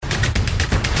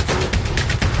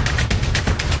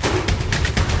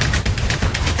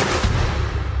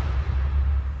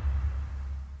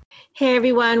Hey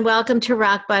everyone, welcome to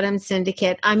Rock Bottom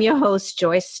Syndicate. I'm your host,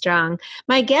 Joyce Strong.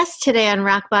 My guest today on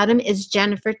Rock Bottom is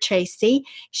Jennifer Tracy.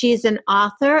 She is an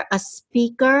author, a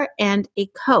speaker, and a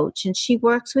coach, and she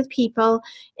works with people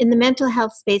in the mental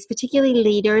health space, particularly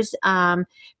leaders,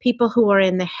 people who are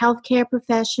in the healthcare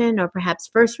profession, or perhaps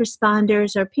first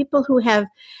responders, or people who have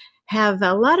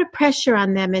a lot of pressure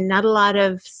on them and not a lot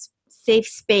of safe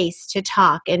space to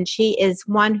talk. And she is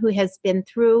one who has been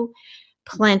through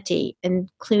plenty,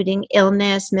 including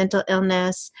illness, mental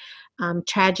illness,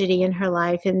 tragedy in her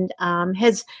life, and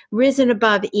has risen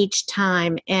above each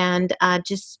time, and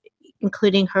just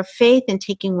including her faith and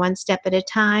taking one step at a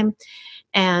time,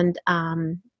 and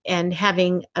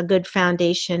having a good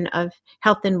foundation of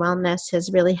health and wellness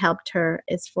has really helped her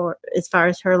as far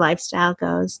as her lifestyle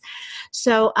goes.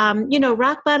 So,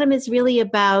 rock bottom is really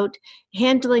about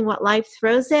handling what life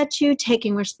throws at you,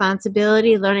 taking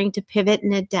responsibility, learning to pivot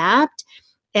and adapt,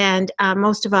 and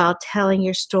most of all, telling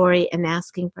your story and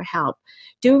asking for help.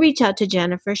 Do reach out to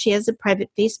Jennifer. She has a private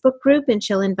Facebook group, and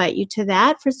she'll invite you to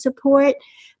that for support,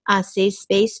 a safe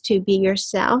space to be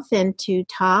yourself and to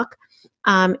talk.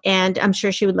 And I'm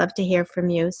sure she would love to hear from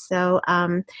you. So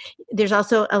there's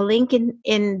also a link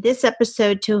in this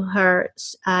episode to her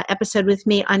episode with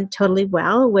me on Totally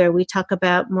Well, where we talk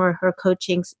about more her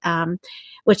coaching,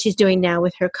 what she's doing now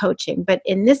with her coaching. But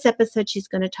in this episode, she's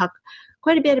going to talk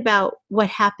quite a bit about what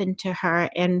happened to her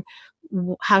and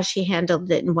how she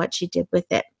handled it and what she did with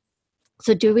it.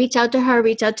 So do reach out to her,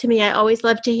 reach out to me. I always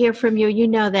love to hear from you. You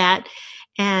know that.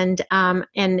 And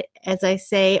as I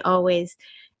say, always,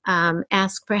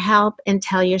 ask for help and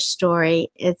tell your story.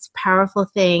 It's a powerful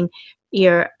thing.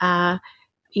 Your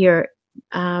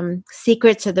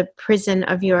secrets are the prison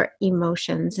of your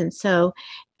emotions. And so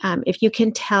if you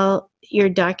can tell your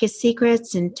darkest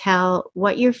secrets and tell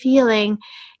what you're feeling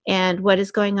and what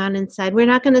is going on inside, we're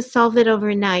not going to solve it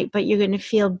overnight, but you're going to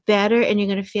feel better, and you're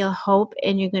going to feel hope,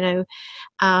 and you're going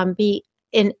to be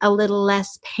in a little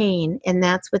less pain. And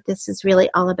that's what this is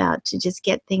really all about, to just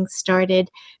get things started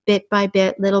bit by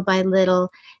bit, little by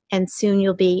little, and soon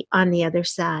you'll be on the other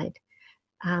side.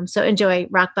 So enjoy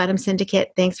Rock Bottom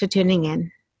Syndicate. Thanks for tuning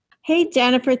in. Hey,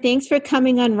 Jennifer, thanks for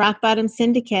coming on Rock Bottom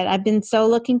Syndicate. I've been so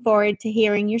looking forward to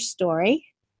hearing your story.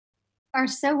 You are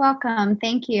so welcome.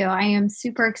 Thank you. I am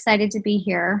super excited to be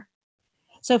here.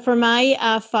 So for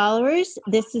my followers,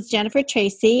 this is Jennifer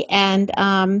Tracy, and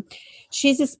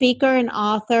she's a speaker, an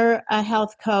author, a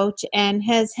health coach, and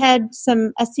has had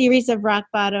a series of rock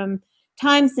bottom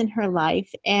times in her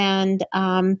life. And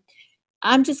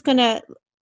I'm just going to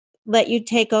let you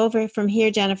take over from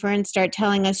here, Jennifer, and start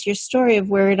telling us your story of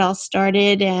where it all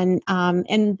started. And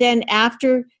then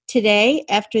after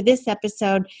this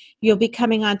episode, you'll be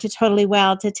coming on to Totally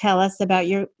Well to tell us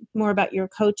more about your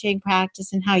coaching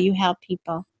practice and how you help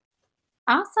people.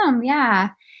 Awesome. Yeah.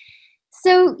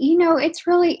 So, it's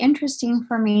really interesting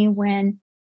for me when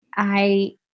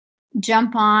I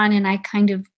jump on and I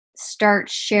kind of start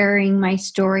sharing my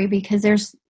story, because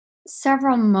there's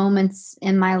several moments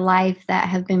in my life that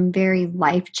have been very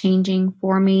life-changing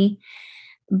for me.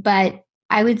 But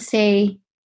I would say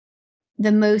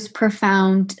the most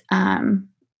profound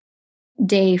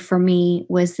day for me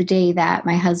was the day that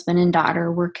my husband and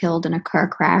daughter were killed in a car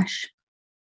crash.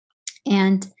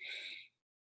 And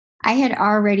I had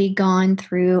already gone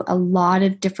through a lot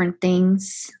of different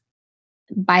things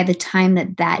by the time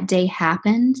that day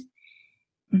happened.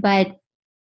 But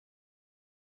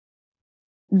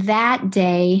that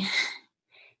day,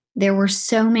 there were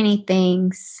so many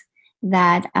things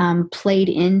that played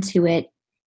into it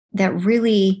that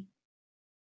really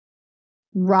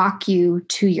rock you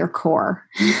to your core.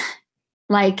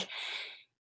 Like,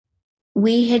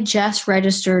 we had just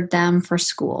registered them for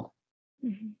school.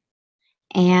 Mm-hmm.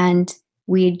 And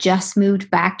we had just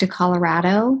moved back to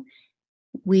Colorado.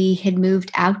 We had moved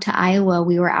out to Iowa.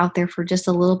 We were out there for just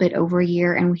a little bit over a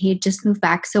year, and we had just moved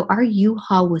back. So our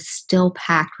U-Haul was still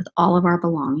packed with all of our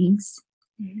belongings.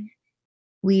 Mm-hmm.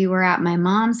 We were at my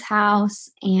mom's house,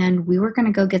 and we were going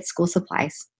to go get school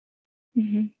supplies.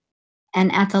 Mm-hmm.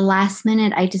 And at the last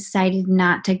minute, I decided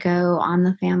not to go on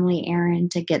the family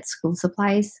errand to get school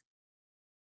supplies.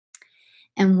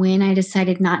 And when I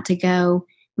decided not to go,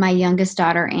 my youngest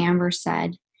daughter, Amber,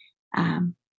 said,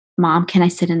 Mom, can I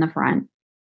sit in the front?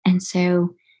 And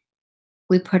so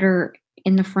we put her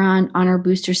in the front on her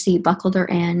booster seat, buckled her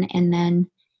in. And then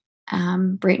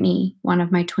Brittany, one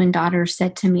of my twin daughters,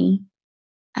 said to me,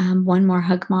 one more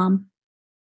hug, Mom.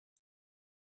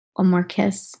 One more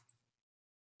kiss.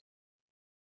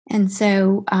 And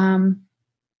so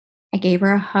I gave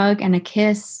her a hug and a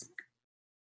kiss.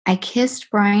 I kissed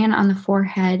Brian on the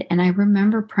forehead, and I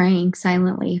remember praying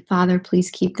silently, Father,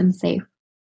 please keep them safe.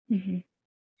 Mm-hmm.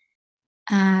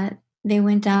 They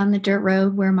went down the dirt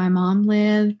road where my mom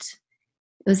lived.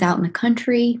 It was out in the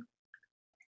country.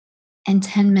 And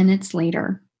 10 minutes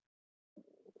later,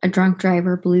 a drunk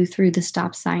driver blew through the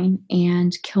stop sign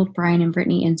and killed Brian and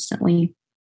Brittany instantly.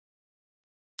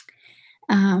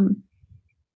 You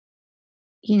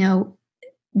know,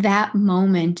 that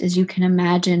moment, as you can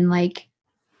imagine, like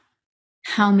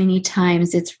how many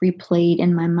times it's replayed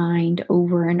in my mind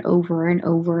over and over and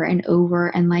over and over.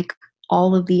 And like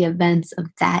all of the events of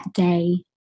that day,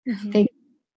 Mm-hmm.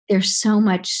 there's so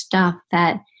much stuff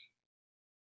that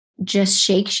just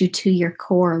shakes you to your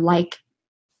core. Like,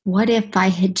 what if I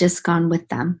had just gone with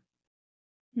them?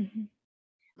 Mm-hmm.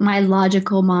 My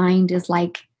logical mind is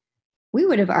like, we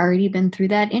would have already been through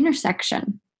that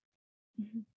intersection,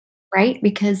 Mm-hmm. right?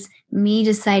 Because me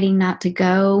deciding not to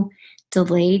go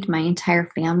delayed my entire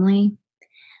family.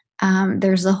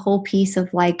 There's a whole piece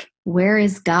of like, where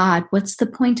is God? What's the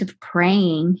point of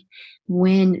praying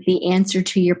when the answer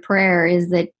to your prayer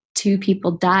is that 2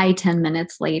 people die 10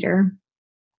 minutes later?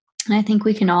 And I think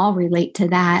we can all relate to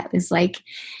that. Is like,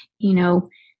 you know,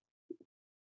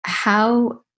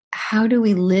 how do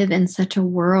we live in such a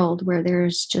world where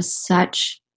there's just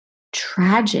such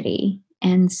tragedy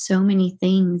and so many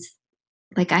things?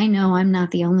 Like, I know I'm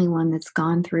not the only one that's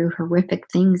gone through horrific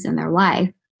things in their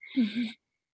life. Mm-hmm.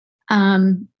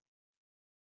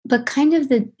 But kind of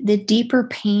the deeper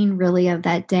pain really of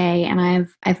that day, and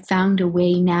I've found a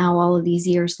way now all of these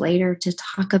years later to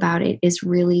talk about it, is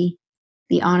really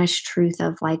the honest truth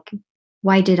of like,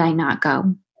 why did I not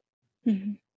go?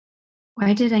 Mm-hmm.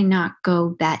 Why did I not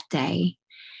go that day?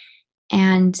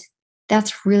 And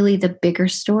that's really the bigger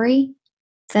story.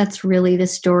 That's really the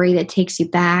story that takes you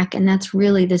back. And that's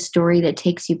really the story that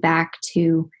takes you back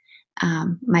to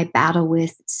my battle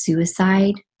with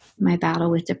suicide, my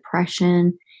battle with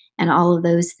depression, and all of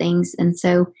those things. And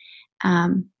so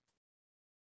in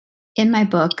my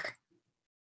book,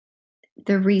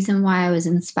 the reason why I was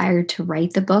inspired to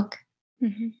write the book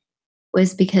Mm-hmm.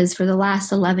 was because for the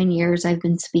last 11 years, I've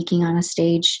been speaking on a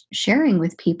stage, sharing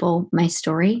with people my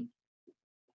story.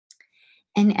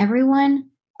 And everyone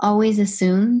always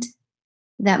assumed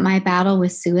that my battle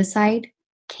with suicide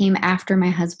came after my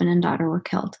husband and daughter were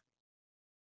killed.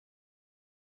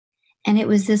 And it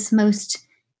was this most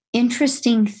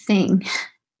interesting thing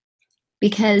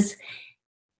because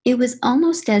it was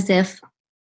almost as if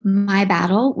my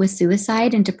battle with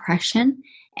suicide and depression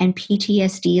and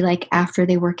PTSD, like after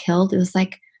they were killed, it was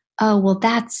like, oh, well,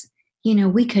 that's,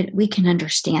 we can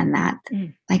understand that.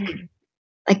 Mm-hmm.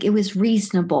 Like it was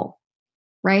reasonable,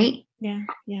 right? Yeah.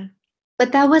 Yeah.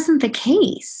 But that wasn't the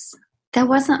case. That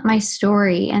wasn't my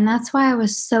story. And that's why I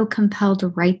was so compelled to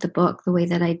write the book the way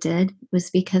that I did, was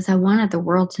because I wanted the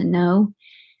world to know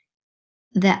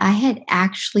that I had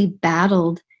actually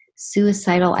battled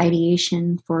suicidal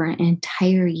ideation for an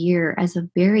entire year as a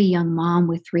very young mom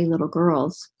with 3 little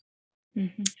girls.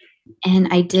 Mm-hmm. And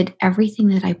I did everything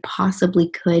that I possibly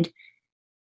could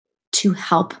to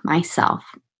help myself.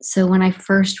 So when I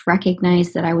first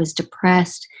recognized that I was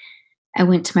depressed, I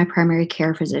went to my primary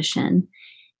care physician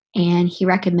and he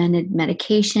recommended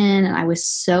medication. And I was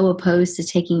so opposed to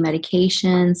taking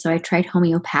medication. So I tried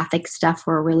homeopathic stuff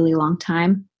for a really long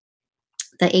time.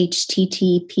 The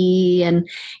HTTP and,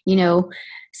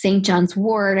 St. John's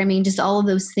wort. I mean, just all of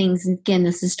those things. Again,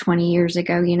 this is 20 years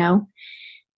ago,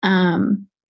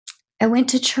 I went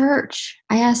to church.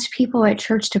 I asked people at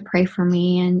church to pray for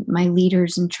me and my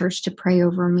leaders in church to pray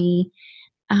over me.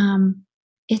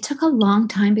 It took a long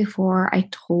time before I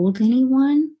told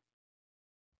anyone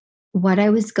what I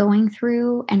was going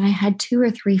through. And I had 2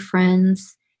 or 3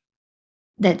 friends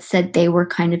that said they were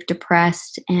kind of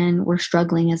depressed and were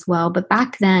struggling as well. But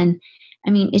back then, I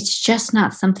mean, it's just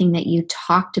not something that you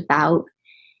talked about.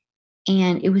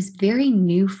 And it was very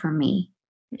new for me.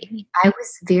 Mm-hmm. I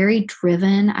was very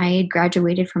driven. I had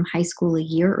graduated from high school a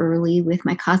year early with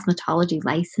my cosmetology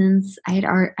license.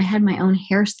 I had my own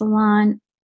hair salon,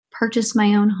 purchased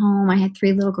my own home. I had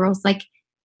 3 little girls. Like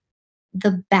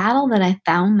the battle that I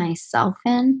found myself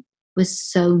in was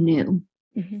so new.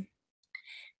 Mm-hmm.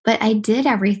 But I did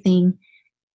everything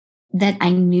that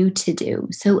I knew to do.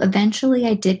 So eventually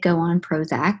I did go on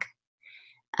Prozac.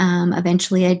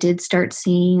 Eventually I did start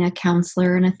seeing a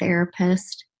counselor and a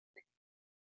therapist.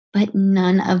 But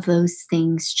none of those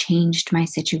things changed my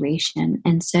situation.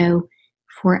 And so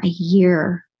for a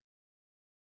year,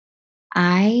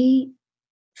 I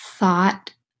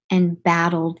thought and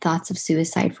battled thoughts of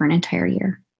suicide for an entire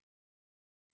year.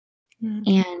 Mm-hmm.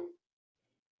 And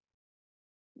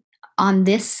on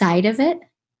this side of it,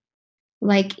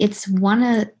 Like it's one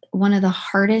of the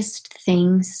hardest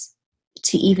things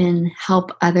to even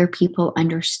help other people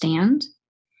understand,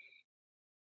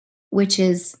 which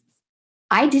is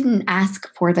I didn't ask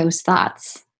for those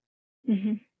thoughts.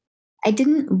 Mm-hmm. I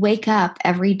didn't wake up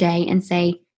every day and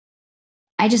say,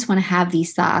 I just want to have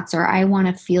these thoughts, or I want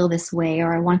to feel this way,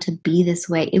 or I want to be this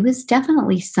way. It was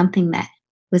definitely something that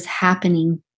was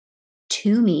happening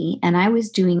to me, and I was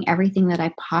doing everything that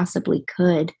I possibly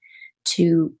could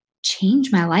to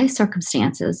change my life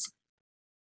circumstances.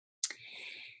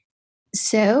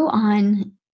 So,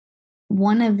 on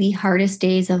one of the hardest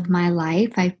days of my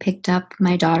life, I picked up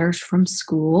my daughters from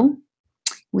school.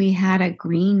 We had a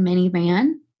green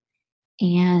minivan,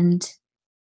 and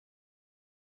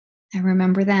I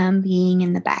remember them being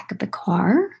in the back of the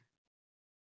car.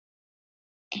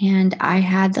 And I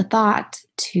had the thought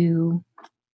to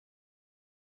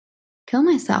kill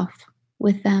myself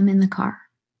with them in the car.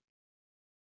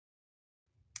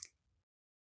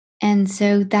 And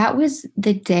so that was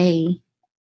the day.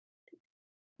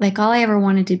 Like all I ever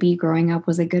wanted to be growing up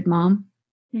was a good mom.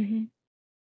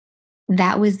 Mm-hmm.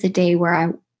 That was the day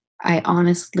where I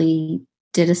honestly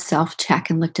did a self check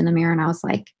and looked in the mirror and I was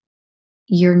like,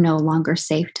 you're no longer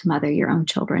safe to mother your own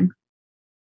children.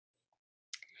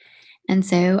 And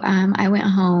so I went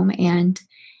home and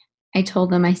I told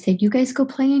them, I said, you guys go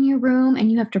play in your room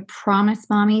and you have to promise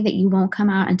mommy that you won't come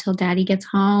out until daddy gets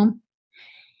home.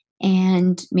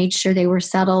 And made sure they were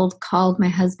settled, called my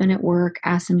husband at work,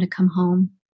 asked him to come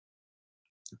home.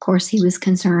 Of course, he was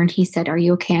concerned. He said, are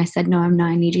you okay? I said, no, I'm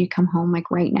not. I need you to come home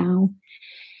like right now.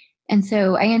 And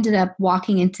so I ended up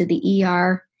walking into the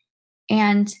ER.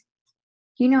 And,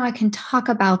 I can talk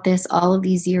about this all of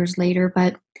these years later,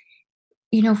 but,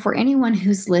 for anyone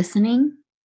who's listening,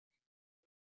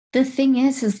 the thing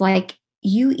is like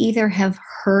you either have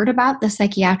heard about the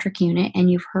psychiatric unit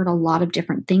and you've heard a lot of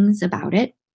different things about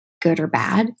it, good or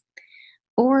bad.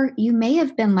 Or you may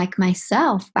have been like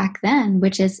myself back then,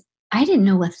 which is I didn't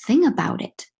know a thing about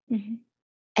it.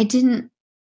 Mm-hmm.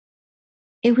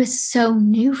 It was so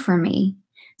new for me.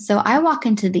 So I walk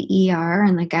into the ER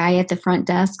and the guy at the front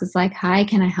desk is like, hi,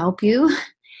 can I help you?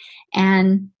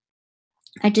 And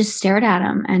I just stared at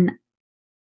him and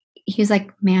he's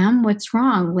like, ma'am, what's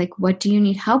wrong? Like, what do you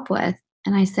need help with?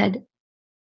 And I said,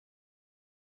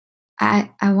 I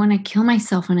want to kill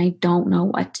myself and I don't know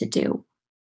what to do.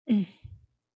 Mm.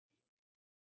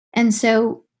 And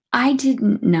so I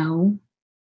didn't know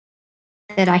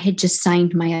that I had just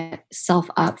signed myself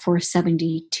up for a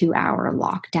 72-hour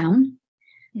lockdown.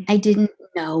 I didn't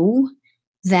know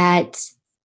that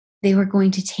they were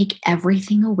going to take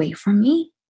everything away from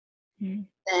me,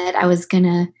 that I was going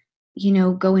to,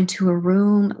 go into a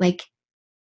room. Like,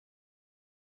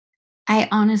 I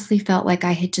honestly felt like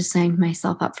I had just signed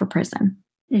myself up for prison.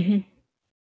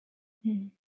 Mm-hmm. Mm-hmm.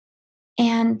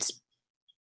 And,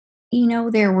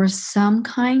 there were some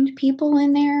kind people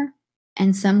in there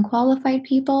and some qualified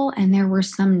people, and there were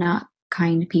some not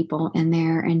kind people in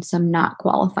there and some not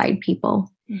qualified people.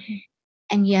 Mm-hmm.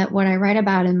 And yet, what I write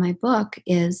about in my book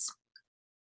is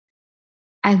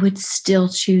I would still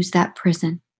choose that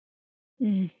prison.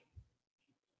 Mm-hmm.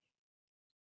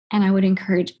 And I would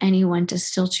encourage anyone to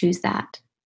still choose that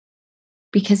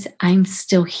because I'm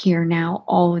still here now,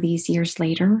 all of these years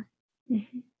later,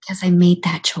 because I made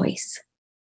that choice.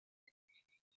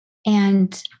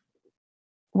 And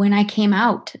when I came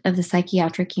out of the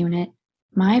psychiatric unit,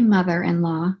 my mother in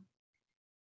law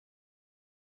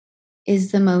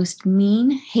is the most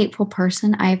mean, hateful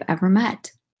person I've ever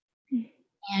met.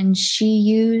 And she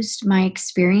used my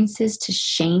experiences to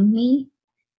shame me.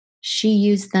 She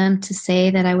used them to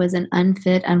say that I was an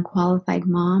unfit, unqualified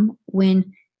mom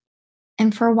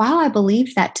and for a while I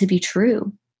believed that to be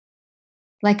true.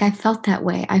 Like I felt that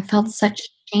way. I felt such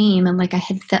shame and like I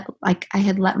had felt like I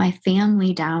had let my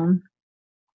family down.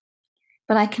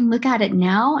 But I can look at it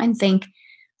now and think,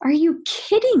 are you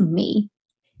kidding me?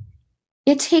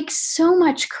 It takes so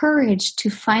much courage to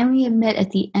finally admit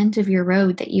at the end of your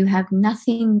road that you have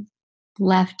nothing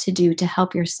left to do to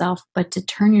help yourself, but to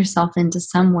turn yourself into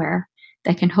somewhere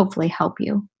that can hopefully help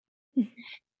you.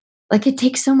 Like it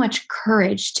takes so much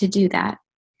courage to do that.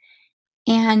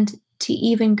 And to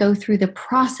even go through the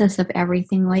process of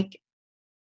everything. Like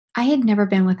I had never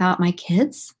been without my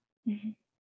kids.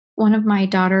 One of my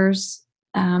daughters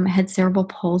had cerebral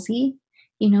palsy.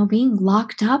 Being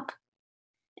locked up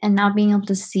and not being able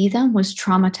to see them was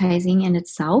traumatizing in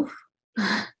itself.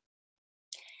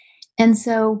 And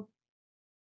so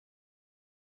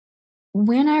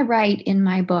when I write in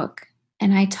my book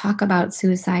and I talk about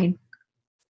suicide,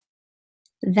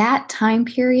 that time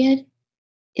period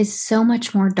is so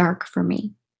much more dark for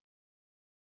me.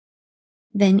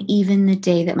 than even the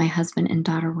day that my husband and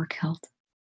daughter were killed.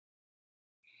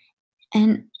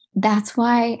 And that's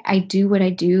why I do what I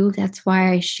do. That's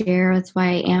why I share. That's why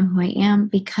I am who I am.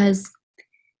 Because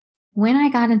when I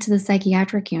got into the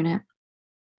psychiatric unit,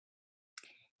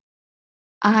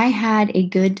 I had a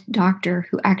good doctor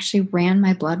who actually ran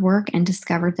my blood work and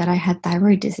discovered that I had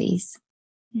thyroid disease.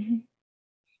 Mm-hmm.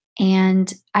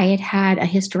 And I had had a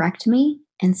hysterectomy.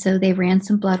 And so they ran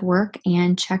some blood work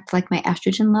and checked like my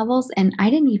estrogen levels. And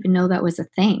I didn't even know that was a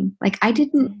thing. Like, I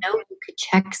didn't know you could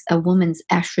check a woman's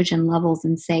estrogen levels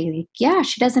and say, like, yeah,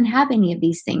 she doesn't have any of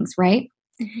these things, right?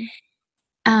 Mm-hmm.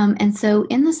 And so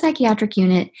in the psychiatric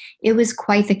unit, it was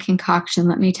quite the concoction,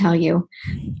 let me tell you,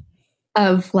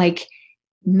 of like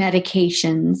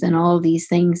medications and all of these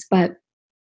things. But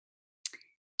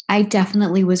I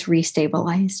definitely was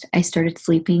restabilized. I started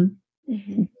sleeping.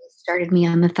 Mm-hmm. They started me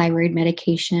on the thyroid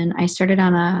medication. I started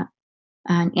on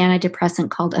an antidepressant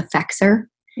called Effexor,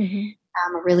 Mm-hmm.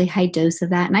 a really high dose of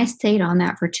that. And I stayed on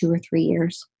that for 2 or 3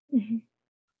 years. Mm-hmm.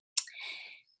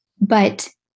 But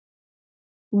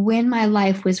when my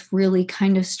life was really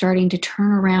kind of starting to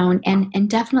turn around, and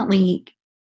definitely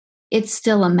it's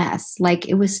still a mess. Like,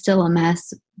 it was still a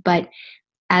mess. But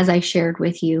as I shared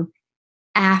with you,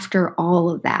 after all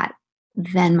of that,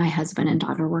 then my husband and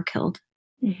daughter were killed.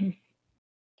 Mm-hmm.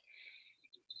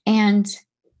 And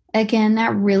again,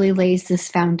 that really lays this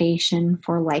foundation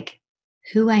for like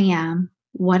who I am,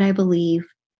 what I believe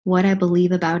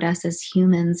about us as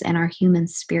humans and our human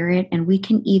spirit. And we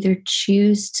can either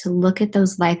choose to look at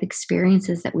those life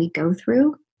experiences that we go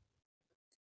through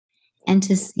and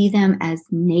to see them as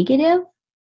negative,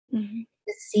 Mm-hmm.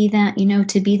 to see that,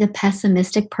 to be the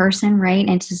pessimistic person, right?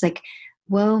 And just like,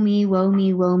 woe me, woe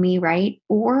me, woe me, right?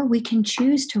 Or we can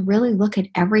choose to really look at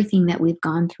everything that we've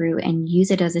gone through and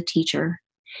use it as a teacher.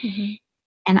 Mm-hmm.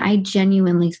 And I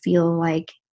genuinely feel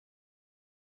like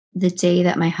the day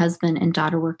that my husband and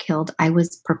daughter were killed, I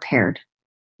was prepared.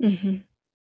 Mm-hmm.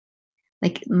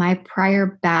 Like, my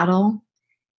prior battle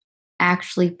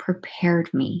actually prepared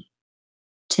me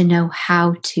to know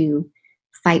how to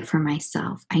fight for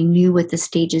myself. I knew what the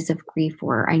stages of grief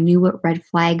were. I knew what red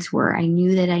flags were. I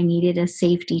knew that I needed a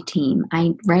safety team.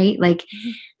 Right? Like,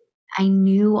 Mm-hmm. I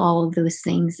knew all of those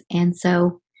things. And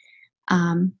so,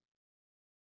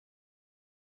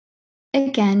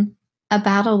 again, a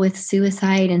battle with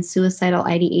suicide and suicidal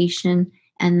ideation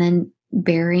and then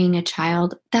burying a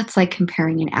child, that's like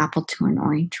comparing an apple to an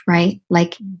orange, right?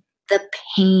 Like, the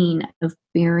pain of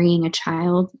burying a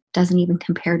child doesn't even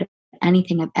compare to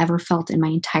anything I've ever felt in my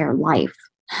entire life.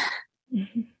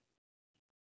 Mm-hmm.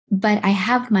 But I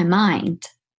have my mind.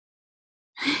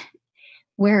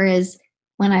 Whereas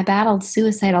when I battled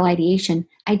suicidal ideation,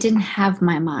 I didn't have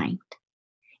my mind.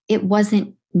 It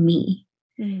wasn't me.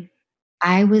 Mm-hmm.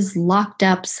 I was locked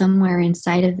up somewhere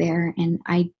inside of there and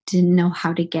I didn't know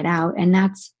how to get out. And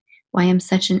that's why I'm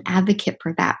such an advocate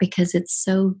for that, because it's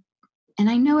so, and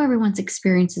I know everyone's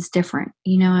experience is different.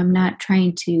 I'm not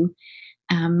trying to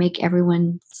make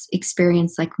everyone's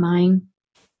experience like mine,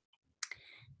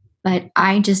 but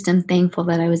I just am thankful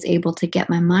that I was able to get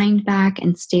my mind back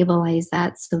and stabilize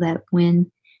that so that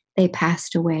when they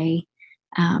passed away,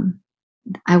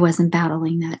 I wasn't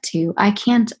battling that too. I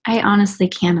honestly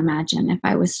can't imagine if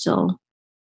I was still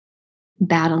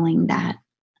battling that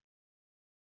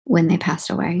when they passed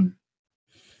away.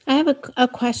 I have a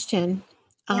question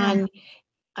Yeah. on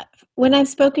when I've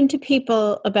spoken to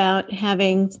people about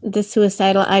having the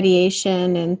suicidal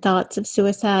ideation and thoughts of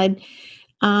suicide.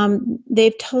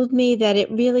 They've told me that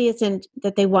it really isn't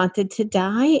that they wanted to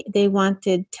die; they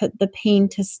wanted the pain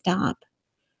to stop.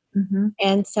 Mm-hmm.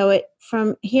 And so,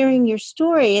 from hearing your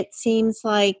story, it seems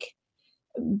like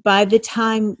by the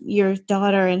time your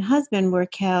daughter and husband were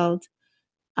killed,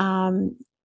 um,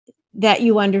 that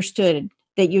you understood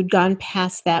that you'd gone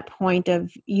past that point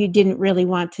of you didn't really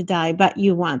want to die, but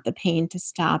you want the pain to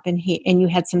stop, and you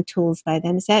had some tools by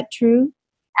then. Is that true?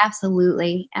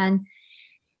 Absolutely. And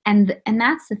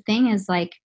that's the thing, is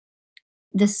like,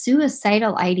 the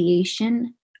suicidal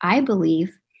ideation, I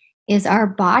believe, is our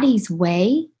body's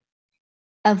way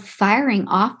of firing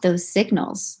off those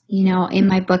signals. In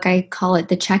my book, I call it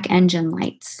the check engine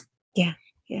lights. Yeah,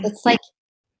 yeah. It's like,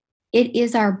 it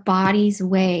is our body's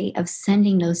way of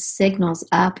sending those signals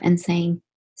up and saying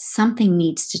something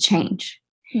needs to change.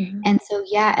 Mm-hmm. And so,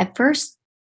 yeah, at first,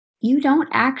 you don't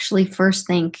actually first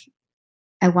think,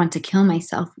 I want to kill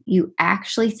myself. You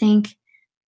actually think,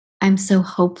 I'm so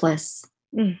hopeless.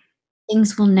 Mm-hmm.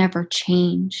 Things will never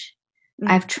change. Mm-hmm.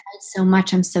 I've tried so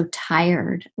much. I'm so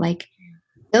tired. Like,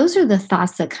 those are the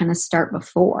thoughts that kind of start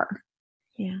before.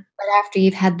 Yeah. But after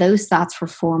you've had those thoughts for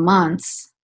 4 months,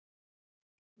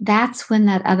 that's when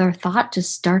that other thought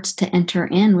just starts to enter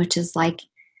in, which is like,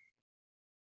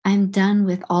 I'm done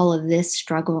with all of this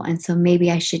struggle. And so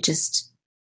maybe I should just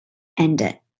end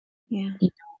it. Yeah.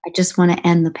 I just want to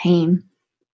end the pain.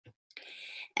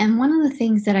 And one of the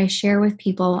things that I share with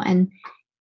people, and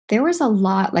there was a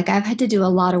lot, like I've had to do a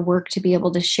lot of work to be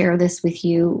able to share this with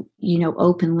you,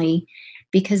 openly,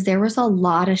 because there was a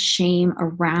lot of shame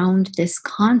around this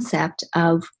concept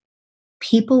of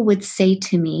people would say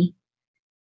to me,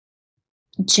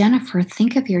 Jennifer,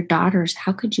 think of your daughters.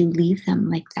 How could you leave them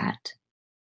like that?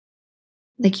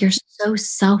 Like, you're so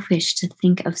selfish to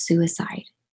think of suicide.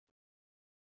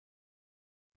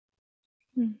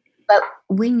 Mm. But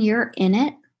when you're in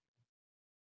it,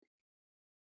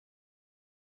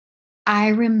 I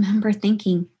remember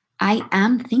thinking, I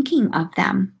am thinking of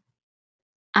them.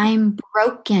 I'm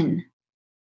broken.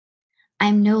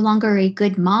 I'm no longer a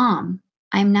good mom.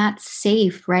 I'm not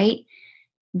safe, right?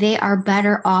 They are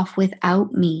better off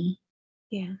without me.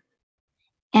 Yeah.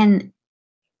 And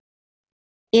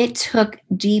it took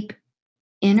deep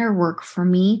inner work for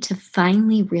me to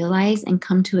finally realize and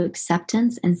come to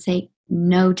acceptance and say,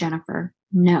 no, Jennifer,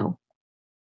 no.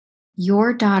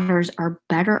 Your daughters are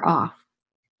better off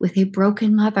with a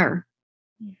broken mother,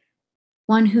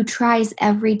 one who tries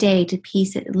every day to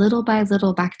piece it little by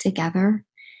little back together,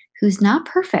 who's not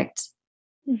perfect,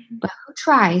 but who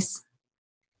tries,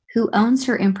 who owns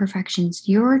her imperfections.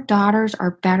 Your daughters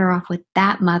are better off with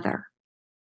that mother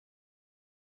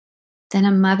than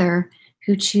a mother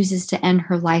who chooses to end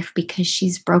her life because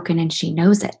she's broken and she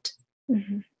knows it.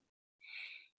 Mm-hmm.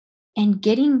 And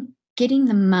getting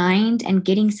the mind and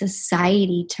getting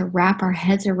society to wrap our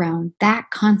heads around that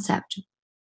concept.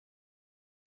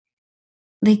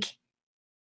 Like,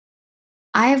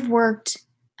 I've worked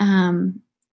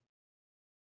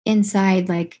inside,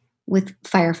 like with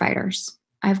firefighters.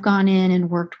 I've gone in and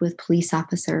worked with police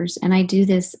officers, and I do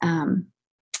this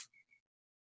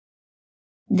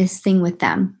this thing with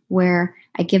them where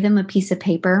I give them a piece of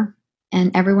paper,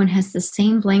 and everyone has the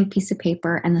same blank piece of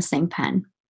paper and the same pen.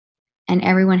 And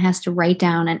everyone has to write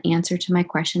down an answer to my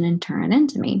question and turn it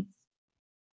into me.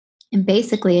 And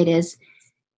basically it is,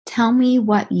 tell me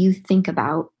what you think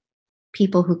about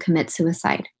people who commit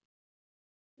suicide.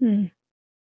 Mm.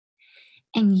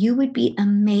 And you would be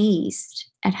amazed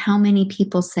at how many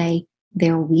people say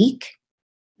they're weak.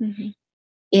 Mm-hmm.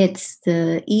 It's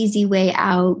the easy way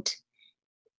out.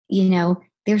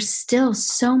 There's still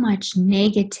so much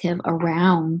negative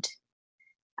around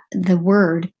the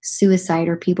word suicide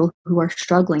or people who are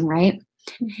struggling, right?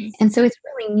 Mm-hmm. And so it's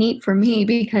really neat for me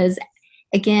because,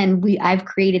 again, I've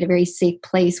created a very safe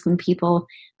place when people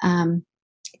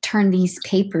turn these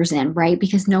papers in, right?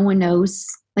 Because no one knows,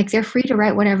 like, they're free to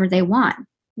write whatever they want.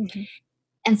 Mm-hmm.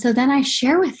 And so then I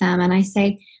share with them and I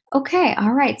say, okay,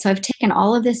 all right, so I've taken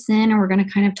all of this in and we're going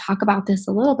to kind of talk about this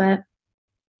a little bit.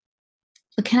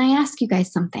 But can I ask you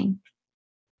guys something?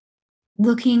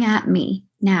 Looking at me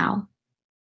now,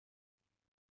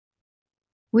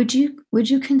 would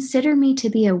you consider me to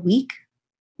be a weak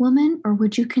woman, or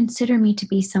would you consider me to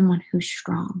be someone who's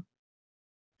strong?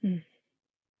 Mm.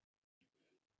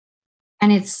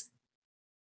 And it's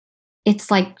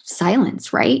like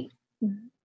silence, right? Mm-hmm.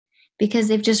 Because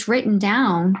they've just written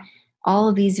down all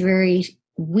of these very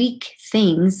weak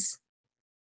things,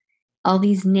 all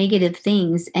these negative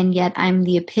things, and yet I'm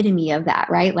the epitome of that,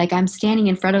 right? Like, I'm standing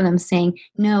in front of them saying,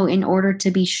 no, in order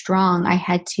to be strong, I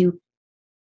had to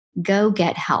go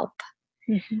get help.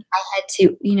 Mm-hmm. I had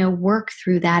to, work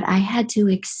through that. I had to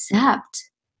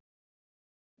accept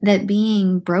that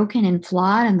being broken and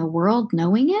flawed in the world,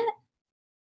 knowing it,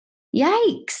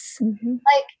 yikes. Mm-hmm.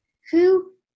 Like,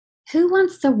 who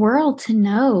wants the world to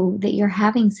know that you're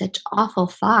having such awful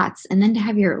thoughts, and then to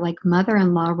have your, like,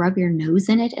 mother-in-law rub your nose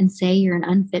in it and say you're an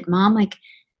unfit mom? Like,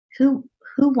 who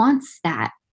wants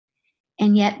that?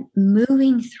 And yet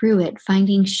moving through it,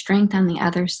 finding strength on the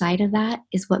other side of that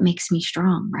is what makes me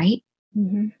strong, right?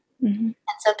 Mm-hmm. Mm-hmm. And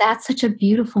so that's such a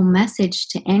beautiful message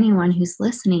to anyone who's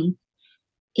listening,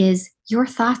 is your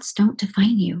thoughts don't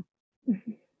define you.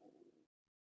 Mm-hmm.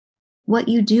 What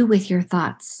you do with your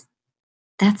thoughts,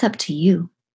 that's up to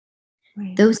you.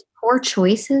 Right. Those poor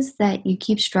choices that you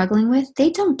keep struggling with,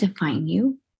 they don't define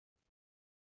you.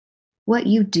 What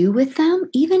you do with them,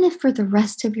 even if for the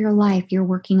rest of your life you're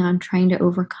working on trying to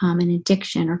overcome an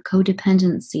addiction or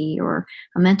codependency or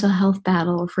a mental health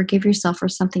battle, or forgive yourself for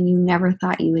something you never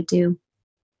thought you would do,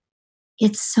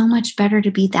 it's so much better to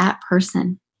be that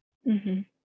person Mm-hmm.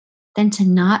 than to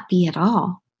not be at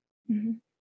all. Mm-hmm.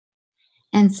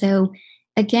 And so,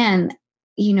 again,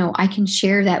 I can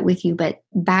share that with you, but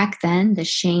back then, the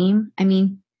shame, I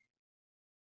mean,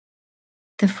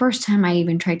 the first time I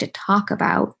even tried to talk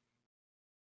about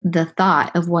the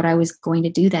thought of what I was going to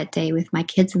do that day with my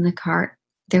kids in the car,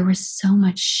 there was so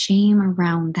much shame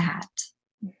around that.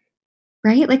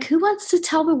 Right? Like, who wants to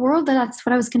tell the world that that's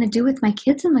what I was going to do with my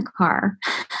kids in the car?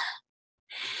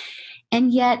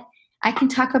 And yet I can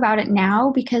talk about it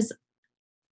now because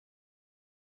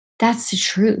that's the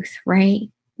truth, right?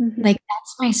 Mm-hmm. Like,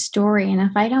 that's my story. And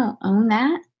if I don't own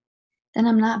that, then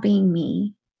I'm not being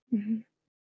me. Mm-hmm.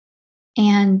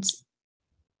 And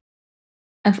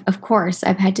of course,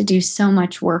 I've had to do so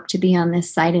much work to be on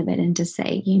this side of it and to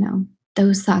say,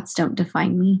 those thoughts don't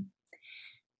define me.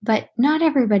 But not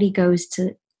everyone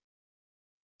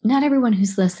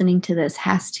who's listening to this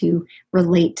has to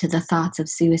relate to the thoughts of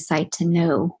suicide to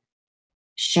know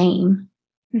shame,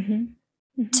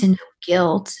 Mm-hmm. Mm-hmm. to know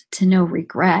guilt, to know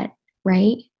regret,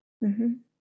 right? Mm-hmm.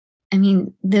 I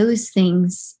mean, those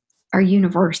things are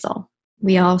universal.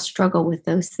 We all struggle with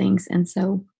those things. And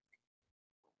so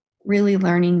really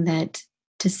learning that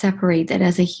to separate that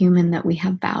as a human that we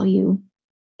have value,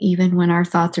 even when our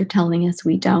thoughts are telling us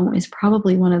we don't, is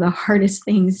probably one of the hardest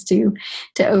things to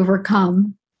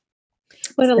overcome.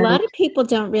 What a lot of people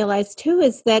don't realize too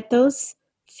is that those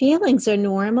feelings are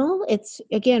normal. It's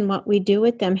again what we do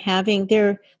with them, having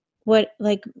their red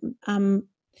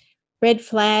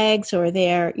flags, or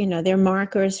they're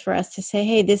markers for us to say,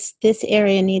 hey, this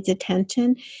area needs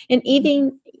attention. And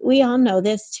even we all know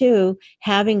this too,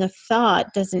 having a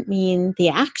thought doesn't mean the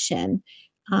action.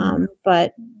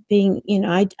 But being,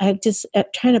 I just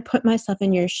trying to put myself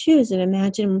in your shoes and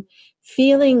imagine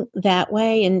feeling that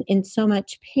way and in so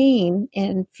much pain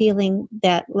and feeling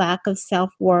that lack of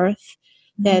self-worth,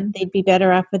 that they'd be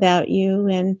better off without you.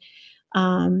 And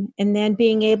then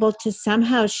being able to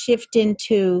somehow shift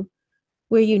into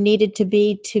where you needed to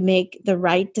be to make the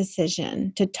right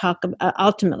decision, to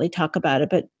ultimately talk about it,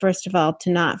 but first of all, to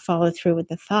not follow through with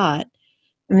the thought.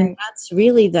 I mean, that's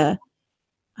really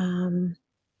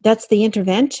that's the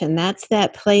intervention. That's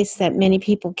that place that many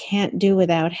people can't do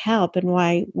without help, and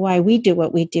why we do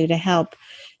what we do to help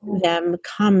them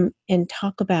come and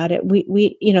talk about it.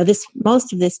 We this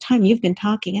most of this time you've been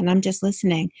talking and I'm just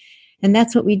listening. And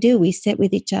that's what we do. We sit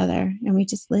with each other and we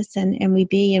just listen and we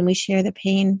share the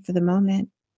pain for the moment.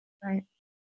 Right.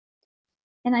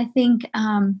 And I think,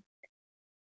 our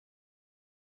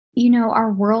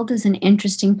world is an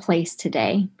interesting place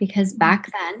today because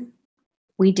back then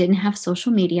we didn't have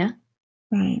social media.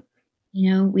 Right.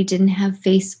 We didn't have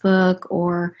Facebook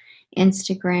or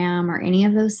Instagram or any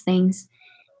of those things.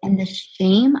 And the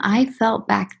shame I felt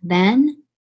back then,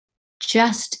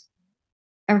 just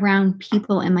around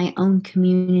people in my own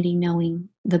community knowing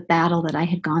the battle that I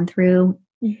had gone through,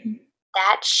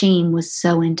 that shame was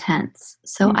so intense.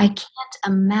 So I can't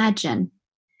imagine,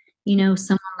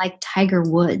 someone like Tiger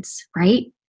Woods,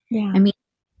 right? Yeah. I mean,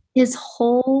 his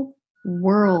whole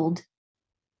world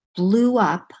blew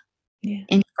up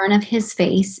in front of his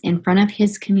face, in front of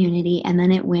his community, and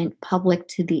then it went public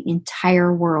to the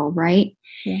entire world, right?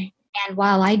 Yeah. And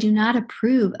while I do not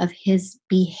approve of his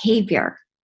behavior,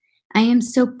 I am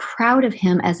so proud of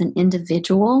him as an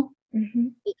individual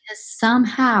because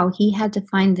somehow he had to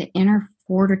find the inner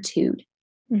fortitude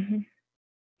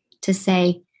to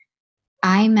say,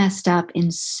 I messed up in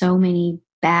so many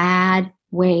bad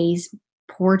ways,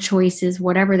 poor choices,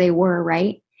 whatever they were,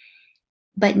 right?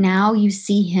 But now you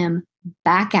see him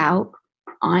back out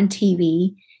on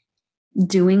TV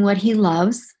doing what he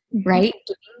loves, right?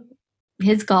 Doing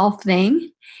his golf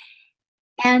thing.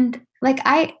 And like,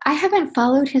 I haven't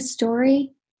followed his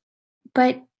story,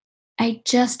 but I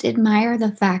just admire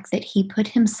the fact that he put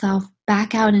himself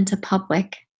back out into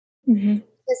public.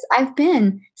 Because I've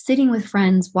been sitting with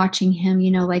friends watching him,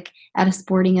 like at a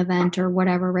sporting event or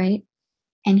whatever, right?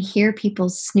 And hear people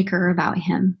snicker about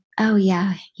him. Oh,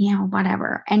 yeah,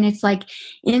 whatever. And it's like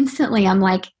instantly I'm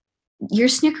like, you're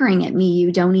snickering at me.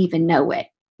 You don't even know it.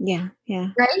 Yeah. Yeah.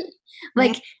 Right?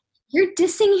 Like you're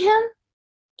dissing him.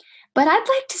 But I'd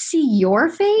like to see your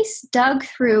face dug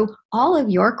through all of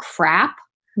your crap.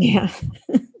 Yeah.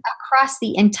 Across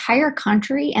the entire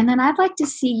country. And then I'd like to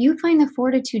see you find the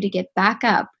fortitude to get back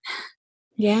up.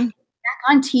 Yeah. Back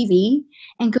on TV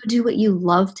and go do what you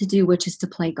love to do, which is to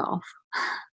play golf.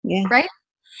 Yeah. Right?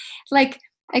 Like,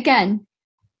 again,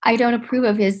 I don't approve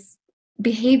of his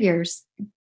behaviors,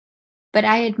 but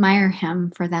I admire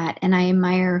him for that. And I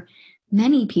admire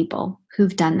many people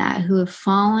who've done that, who've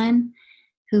fallen,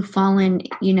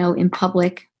 in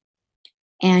public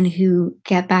and who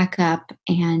get back up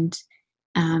and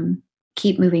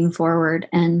keep moving forward.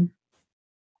 And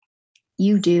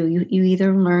you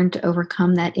either learn to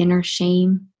overcome that inner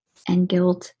shame and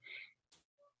guilt,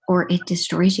 or it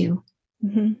destroys you.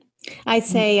 I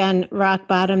say on Rock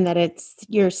Bottom that it's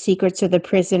your secrets are the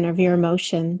prison of your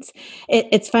emotions.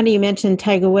 It's funny you mentioned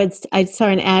Tiger Woods. I saw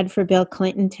an ad for Bill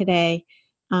Clinton today.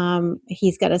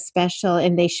 He's got a special,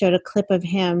 and they showed a clip of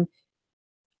him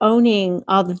owning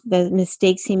all the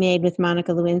mistakes he made with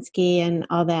Monica Lewinsky and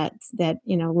all that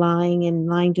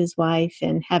lying to his wife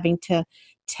and having to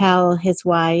tell his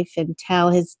wife and tell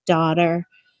his daughter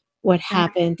what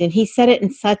happened. And he said it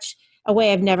in such a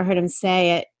way I've never heard him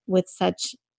say it, with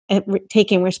such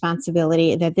taking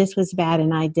responsibility that this was bad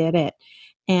and I did it.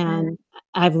 And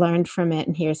I've learned from it.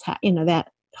 And here's how,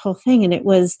 that whole thing. And it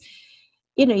was,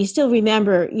 you still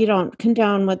remember, you don't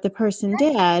condone what the person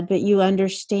did, but you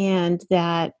understand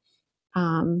that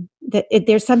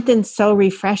there's something so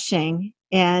refreshing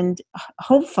and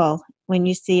hopeful when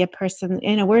you see a person.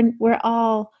 We're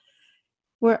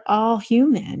all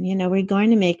human. We're going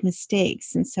to make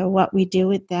mistakes, and so what we do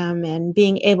with them, and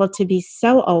being able to be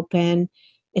so open,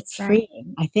 it's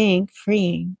freeing. I think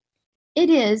freeing. It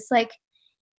is like,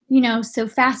 so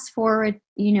fast forward,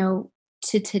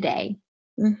 to today.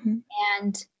 Mm-hmm.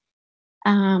 And,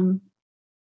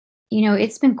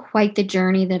 it's been quite the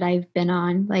journey that I've been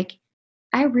on. Like,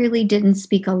 I really didn't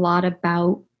speak a lot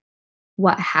about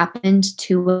what happened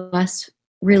to us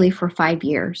really for 5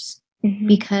 years, Mm-hmm.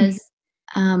 because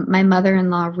my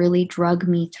mother-in-law really drug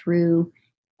me through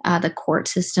the court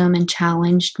system and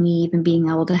challenged me even being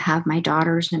able to have my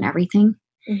daughters and everything.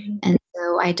 Mm-hmm. And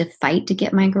so I had to fight to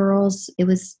get my girls. It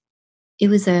was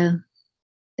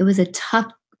a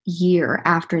tough year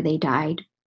after they died,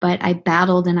 but I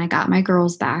battled and I got my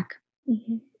girls back.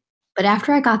 Mm-hmm. But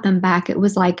after I got them back, it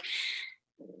was like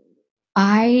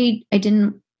I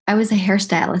was a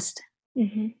hairstylist.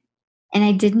 Mm-hmm. And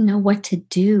I didn't know what to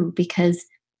do, because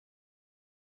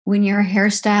when you're a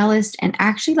hairstylist, and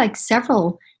actually like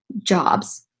several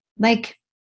jobs, like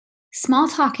small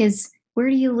talk is, where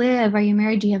do you live? Are you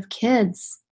married? Do you have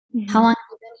kids? Mm-hmm. How long have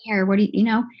you been here? What do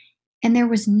you? And there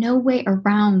was no way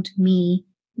around me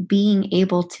being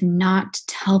able to not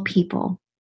tell people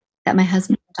that my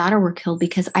husband and daughter were killed,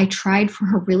 because I tried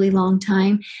for a really long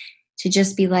time to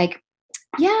just be like,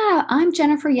 yeah, I'm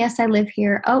Jennifer. Yes, I live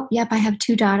here. Oh, yep, I have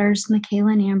 2 daughters,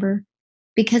 Michaela and Amber.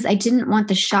 Because I didn't want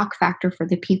the shock factor for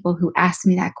the people who asked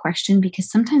me that question, because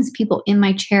sometimes people in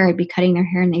my chair, I'd be cutting their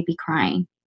hair and they'd be crying.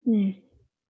 Mm.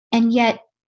 And yet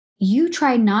you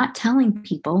try not telling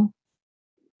people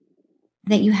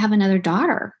that you have another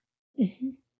daughter. Mm-hmm.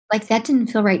 Like, that didn't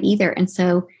feel right either. And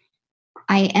so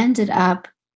I ended up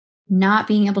not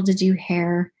being able to do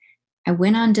hair. I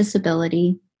went on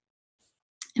disability.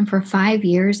 And for 5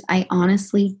 years, I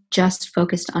honestly just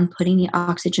focused on putting the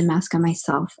oxygen mask on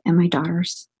myself and my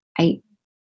daughters. I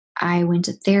went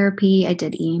to therapy. I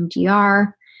did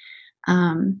EMDR.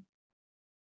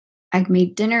 I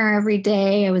made dinner every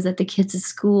day. I was at the kids'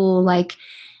 school. Like,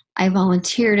 I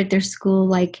volunteered at their school.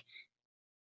 Like,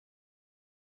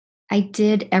 I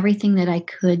did everything that I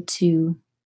could to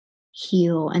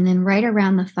heal. And then right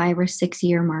around the 5 or 6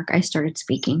 year mark, I started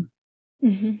speaking.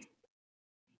 Mm-hmm.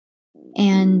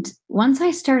 And once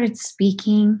I started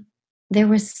speaking, there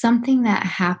was something that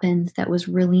happened that was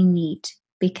really neat,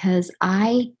 because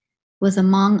I was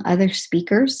among other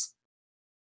speakers.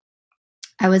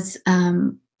 I was,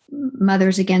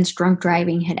 Mothers Against Drunk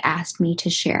Driving had asked me to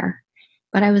share,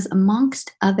 but I was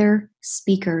amongst other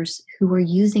speakers who were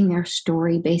using their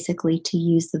story basically to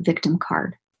use the victim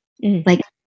card. Mm. Like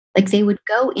they would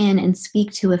go in and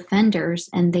speak to offenders,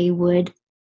 and they would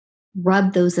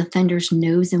rub those offenders'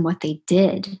 nose in what they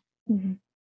did. Mm-hmm.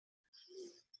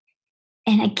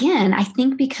 And again, I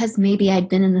think because maybe I'd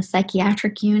been in the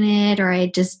psychiatric unit, or I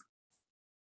had just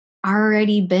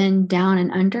already been down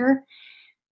and under,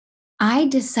 I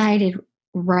decided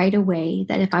right away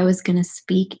that if I was going to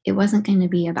speak, it wasn't going to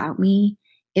be about me.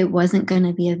 It wasn't going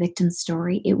to be a victim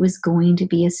story. It was going to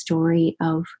be a story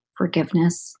of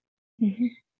forgiveness. Mm-hmm.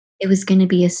 It was going to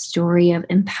be a story of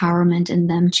empowerment and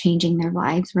them changing their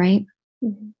lives, right?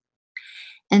 Mm-hmm.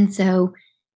 And so,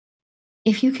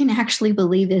 if you can actually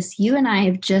believe this, you and I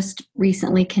have just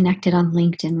recently connected on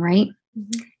LinkedIn, right?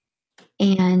 Mm-hmm.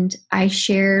 And I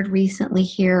shared recently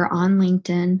here on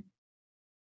LinkedIn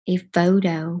a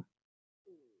photo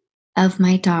of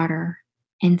my daughter,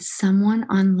 and someone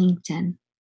on LinkedIn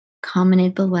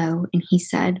commented below, and he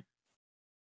said,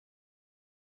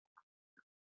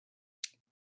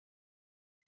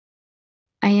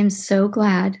 I am so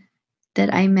glad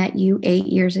that I met you 8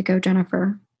 years ago,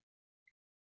 Jennifer.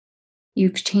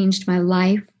 You've changed my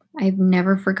life. I've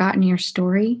never forgotten your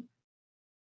story.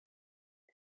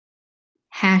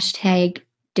 Hashtag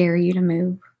dare you to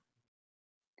move.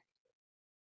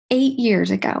 8 years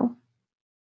ago.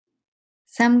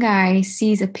 some guy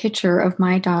sees a picture of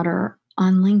my daughter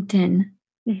on LinkedIn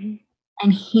Mm-hmm.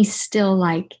 and he's still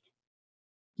like,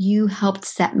 you helped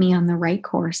set me on the right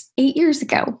course 8 years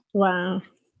ago. Wow.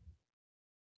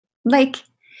 Like,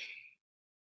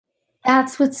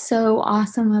 that's what's so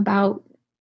awesome about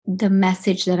the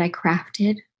message that I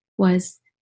crafted was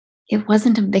it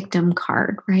wasn't a victim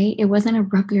card, right? It wasn't a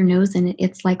rub your nose in it.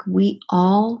 It's like we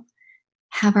all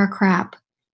have our crap.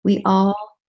 We all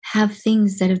have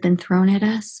things that have been thrown at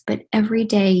us, but every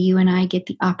day you and I get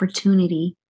the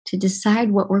opportunity to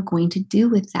decide what we're going to do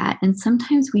with that. And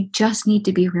sometimes we just need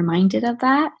to be reminded of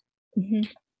that. Mm-hmm.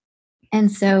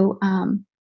 And so,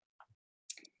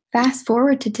 fast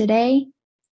forward to today,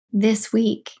 this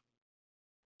week,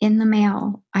 in the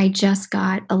mail, I just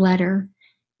got a letter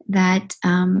that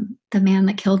the man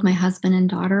that killed my husband and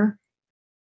daughter,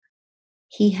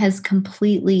 he has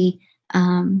completely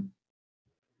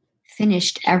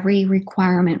finished every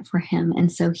requirement for him.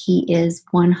 And so he is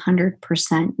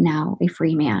 100% now a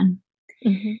free man.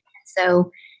 Mm-hmm.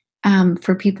 So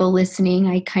for people listening,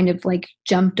 I kind of like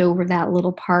jumped over that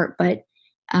little part. But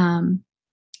when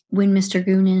Mr.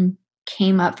 Goonan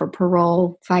came up for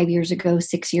parole 5 years ago,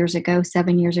 6 years ago,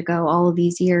 7 years ago, all of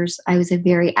these years, I was a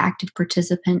very active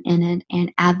participant in it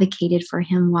and advocated for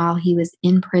him while he was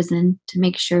in prison to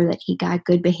make sure that he got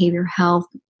good behavioral health,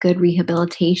 good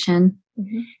rehabilitation.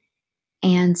 Mm-hmm.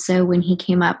 And so when he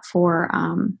came up for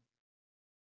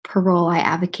parole, I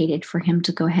advocated for him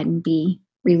to go ahead and be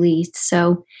released.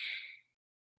 So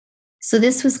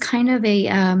this was kind of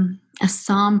a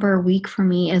somber week for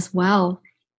me as well.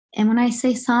 And when I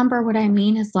say somber, what I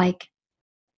mean is like,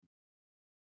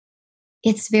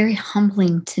 it's very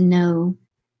humbling to know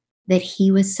that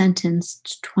he was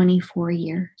sentenced to 24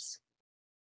 years.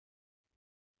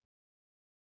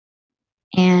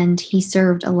 And he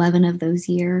served 11 of those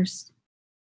years.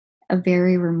 A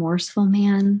very remorseful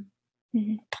man,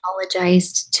 Mm-hmm.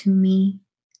 apologized to me,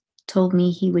 told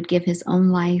me he would give his own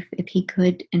life if he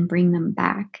could and bring them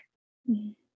back.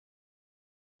 Mm-hmm.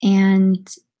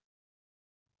 And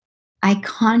I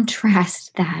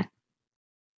contrast that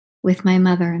with my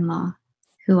mother-in-law,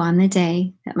 who on the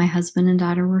day that my husband and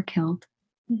daughter were killed,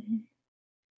 Mm-hmm.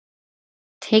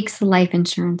 takes the life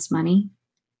insurance money,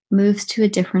 moves to a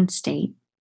different state,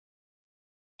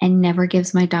 and never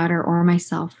gives my daughter or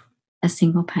myself a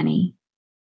single penny.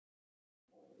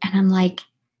 And I'm like,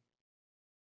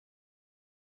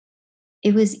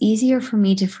 it was easier for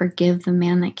me to forgive the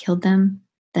man that killed them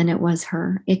than it was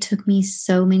her. It took me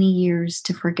so many years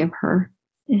to forgive her.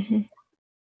 Mm-hmm.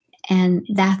 And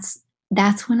that's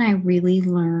when I really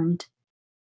learned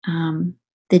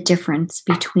the difference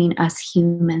between us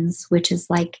humans, which is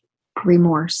like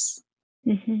remorse,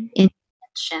 Mm-hmm.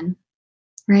 intention,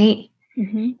 right?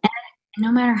 Mm-hmm. And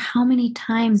no matter how many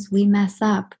times we mess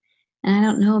up, and I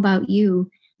don't know about you,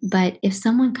 but if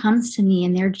someone comes to me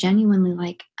and they're genuinely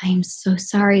like, I am so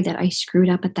sorry that I screwed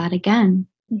up at that again,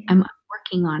 Mm-hmm. I'm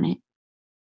working on it,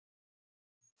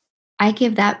 I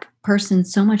give that person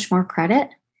so much more credit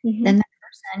Mm-hmm. than the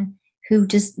person who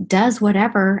just does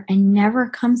whatever and never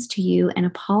comes to you and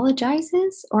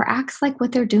apologizes or acts like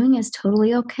what they're doing is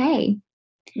totally okay.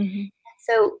 Mm-hmm.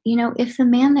 So, if the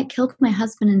man that killed my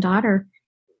husband and daughter,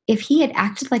 if he had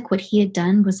acted like what he had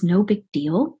done was no big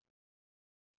deal,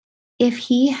 if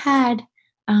he had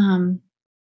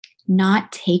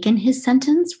not taken his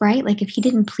sentence, right? Like if he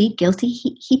didn't plead guilty,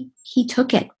 he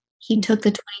took it. He took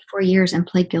the 24 years and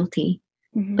pled guilty.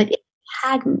 Mm-hmm. But if he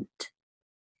hadn't,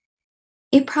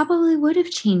 it probably would have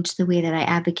changed the way that I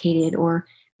advocated or,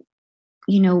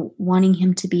 wanting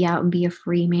him to be out and be a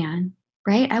free man,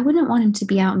 right? I wouldn't want him to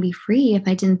be out and be free if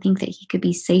I didn't think that he could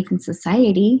be safe in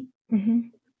society.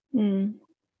 Mm-hmm. Mm.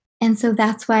 And so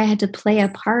that's why I had to play a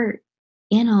part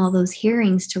in all those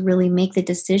hearings to really make the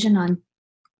decision on,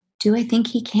 do I think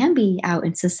he can be out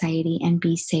in society and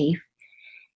be safe?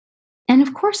 And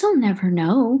of course, I'll never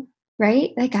know,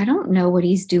 right? Like, I don't know what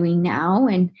he's doing now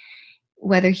and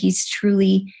whether he's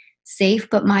truly safe.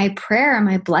 But my prayer and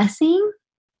my blessing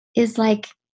is like,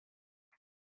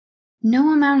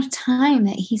 no amount of time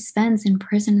that he spends in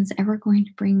prison is ever going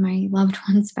to bring my loved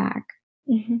ones back.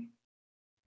 Mm-hmm.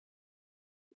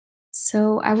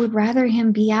 So I would rather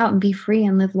him be out and be free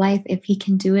and live life if he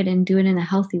can do it and do it in a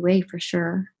healthy way for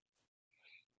sure.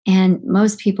 And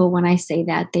most people, when I say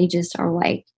that, they just are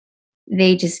like,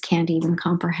 they just can't even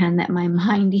comprehend that my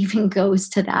mind even goes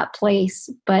to that place.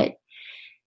 But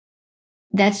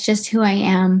that's just who I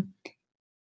am.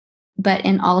 But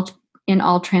in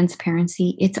all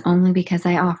transparency, it's only because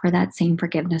I offer that same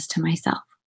forgiveness to myself.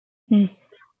 Mm.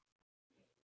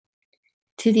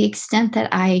 To the extent that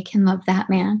I can love that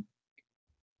man,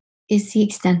 is the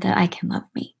extent that I can love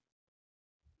me.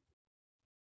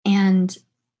 And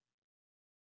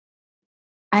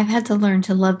I've had to learn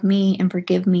to love me and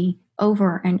forgive me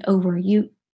over and over. You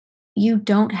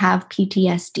don't have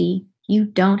PTSD. You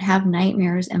don't have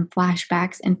nightmares and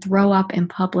flashbacks and throw up in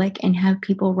public and have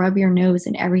people rub your nose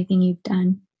in everything you've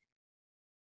done.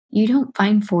 You don't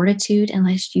find fortitude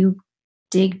unless you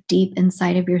dig deep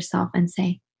inside of yourself and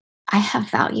say, I have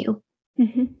value.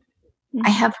 Mm-hmm. Mm-hmm. I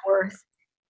have worth.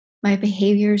 My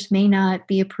behaviors may not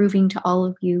be approving to all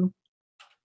of you,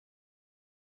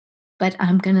 but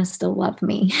I'm going to still love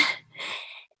me.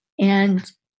 And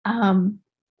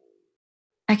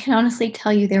I can honestly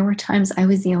tell you there were times I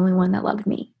was the only one that loved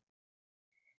me.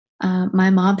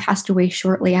 My mom passed away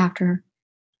shortly after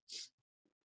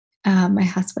my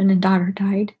husband and daughter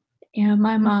died. And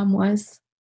my mom was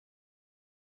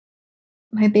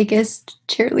my biggest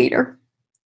cheerleader.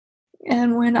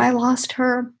 And when I lost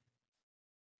her,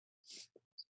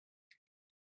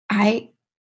 I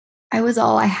was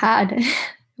all I had. It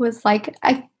was like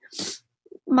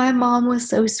my mom was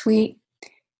so sweet.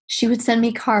 She would send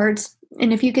me cards.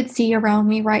 And if you could see around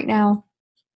me right now,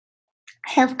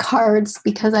 I have cards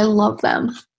because I love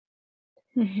them.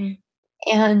 Mm-hmm.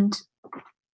 And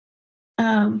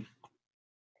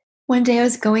one day I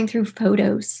was going through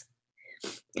photos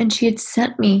and she had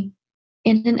sent me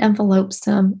in an envelope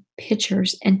some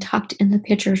pictures, and tucked in the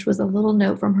pictures was a little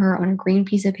note from her on a green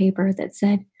piece of paper that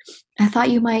said, I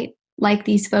thought you might like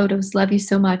these photos. Love you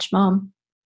so much, Mom.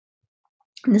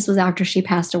 And this was after she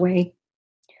passed away.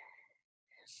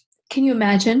 Can you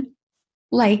imagine?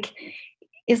 Like,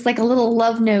 it's like a little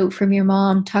love note from your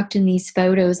mom tucked in these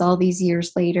photos all these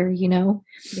years later, you know?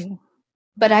 Yeah.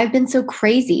 But I've been so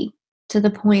crazy to the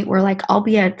point where, like, I'll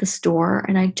be at the store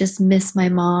and I just miss my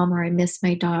mom or I miss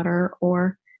my daughter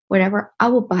or whatever. I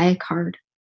will buy a card.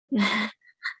 Mm-hmm.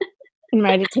 And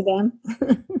write it to them.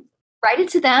 Write it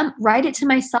to them, write it to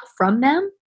myself from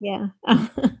them. Yeah.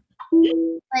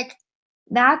 Like,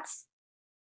 that's,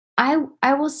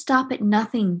 I will stop at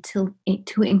nothing to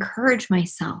encourage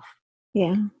myself.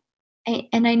 Yeah.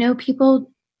 And I know people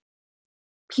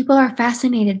are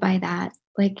fascinated by that.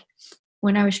 Like,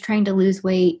 when I was trying to lose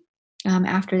weight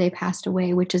after they passed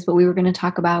away, which is what we were going to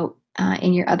talk about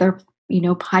in your other,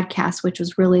 podcast, which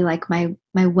was really like my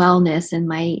wellness and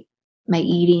my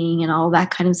eating and all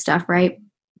that kind of stuff, right?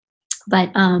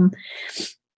 But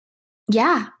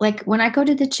yeah, like when I go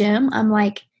to the gym, I'm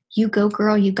like, you go,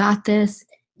 girl, you got this.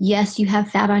 Yes, you have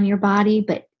fat on your body,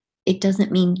 but it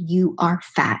doesn't mean you are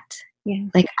fat. Yeah.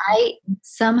 Like, I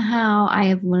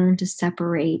have learned to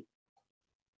separate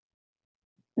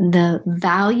the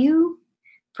value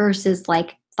versus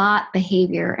like thought,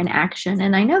 behavior, and action.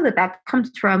 And I know that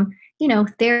comes from,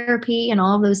 therapy and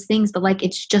all of those things, but like,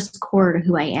 it's just core to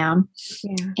who I am.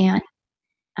 Yeah.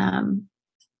 And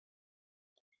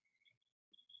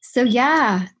so,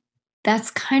 yeah,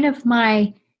 that's kind of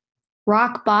my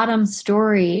rock bottom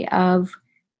story of,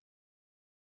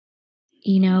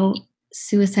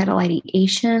 suicidal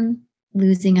ideation,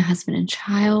 losing a husband and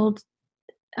child,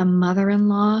 a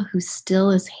mother-in-law who still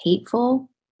is hateful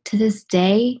to this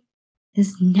day,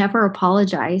 has never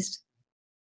apologized.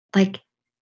 Like,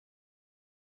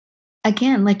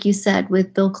 again, like you said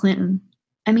with Bill Clinton,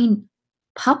 I mean,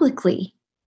 publicly,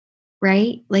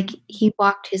 right? Like, he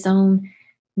walked his own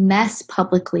mess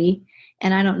publicly.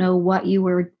 And I don't know what you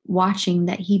were watching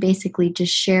that he basically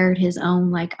just shared his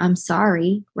own, like, I'm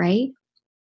sorry, right?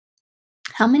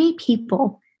 How many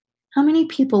people,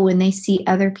 when they see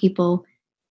other people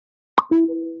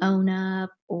own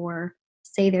up or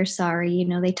say they're sorry,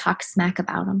 they talk smack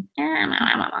about them.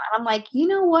 I'm like, you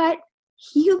know what?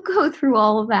 You go through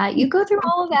all of that. You go through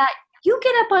all of that. You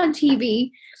get up on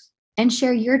TV and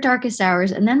share your darkest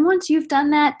hours. And then once you've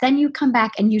done that, then you come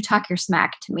back and you talk your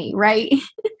smack to me, right?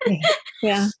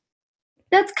 Yeah.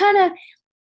 That's kind of,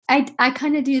 I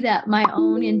kind of do that, my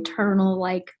own internal,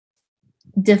 like,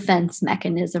 defense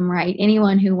mechanism, right?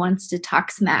 Anyone who wants to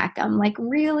talk smack, I'm like,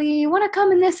 really? You want to come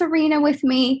in this arena with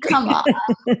me? Come on.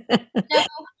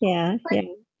 Yeah. Like,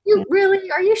 you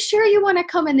really, are you sure you want to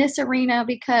come in this arena?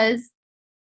 Because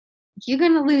you're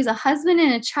going to lose a husband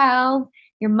and a child,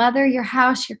 your mother, your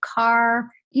house, your car.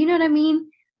 You know what I mean?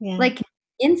 Yeah. Like,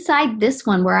 inside this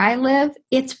one where I live,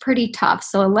 it's pretty tough.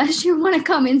 So unless you want to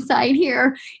come inside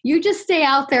here, you just stay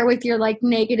out there with your, like,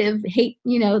 negative hate,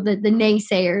 the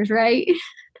naysayers, right?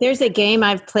 There's a game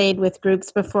I've played with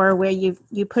groups before where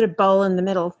you put a bowl in the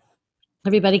middle.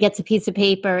 Everybody gets a piece of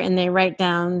paper and they write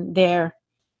down their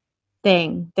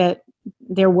thing,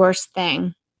 their worst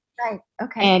thing. Right.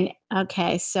 Okay.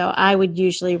 And so I would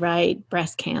usually write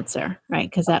breast cancer, right?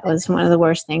 Because that was one of the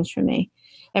worst things for me.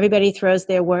 everybody throws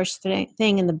their worst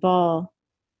thing in the bowl,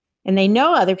 and they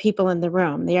know other people in the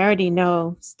room. They already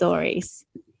know stories.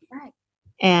 Right.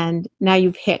 And now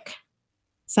you pick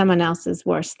someone else's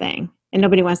worst thing, and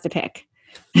nobody wants to pick.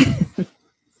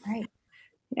 Right.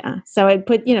 Yeah. So it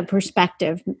put,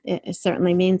 perspective. It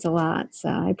certainly means a lot. So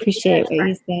I appreciate what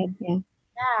you said. Yeah.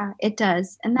 Yeah, it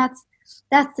does. And that's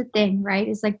the thing, right?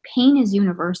 It's like pain is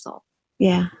universal.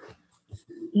 Yeah.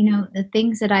 The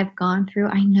things that I've gone through,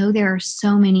 I know there are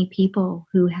so many people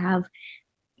who have,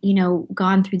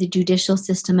 gone through the judicial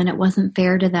system and it wasn't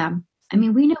fair to them. I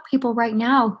mean, we know people right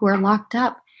now who are locked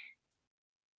up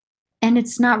and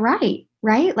it's not right?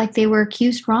 Like they were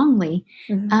accused wrongly.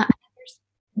 Mm-hmm.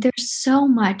 There's so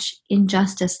much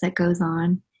injustice that goes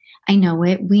on. I know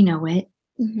it. We know it.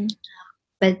 Mm-hmm.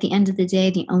 But at the end of the day,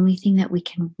 the only thing that we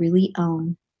can really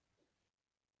own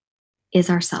is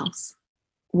ourselves.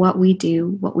 What we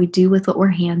do with what we're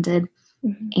handed.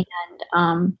 Mm-hmm.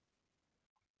 And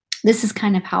this is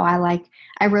kind of how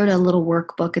I wrote a little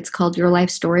workbook. It's called Your Life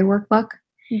Story Workbook.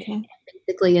 Okay.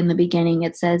 Basically, in the beginning,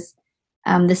 it says,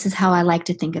 this is how I like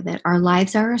to think of it. Our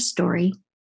lives are a story,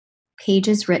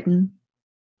 pages written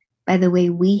by the way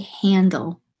we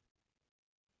handle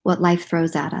what life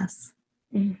throws at us.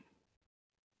 Mm-hmm.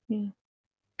 Yeah.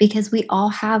 Because we all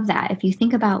have that. If you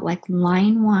think about like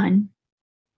line 1,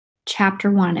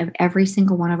 chapter 1 of every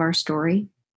single one of our story,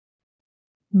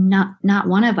 not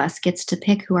one of us gets to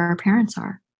pick who our parents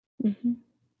are. Mm-hmm.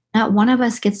 Not one of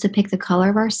us gets to pick the color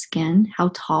of our skin,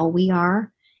 how tall we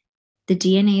are, the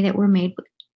DNA that we're made with.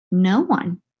 No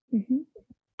one. Mm-hmm.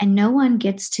 And no one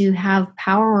gets to have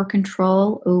power or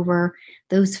control over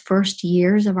those first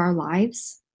years of our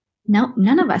lives. No,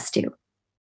 none of us do.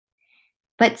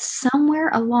 But somewhere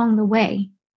along the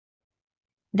way,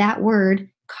 that word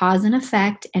cause and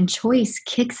effect and choice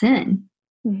kicks in.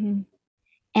 Mm-hmm.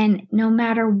 And no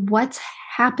matter what's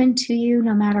happened to you,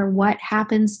 no matter what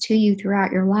happens to you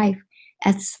throughout your life,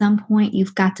 at some point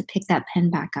you've got to pick that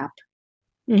pen back up.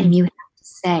 Mm-hmm. And you have to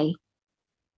say,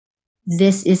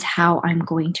 this is how I'm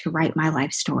going to write my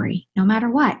life story, no matter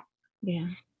what. Yeah.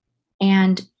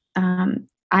 And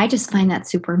I just find that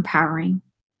super empowering.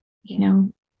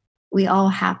 We all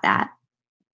have that.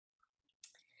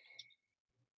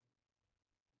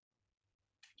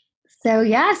 So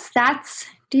yes,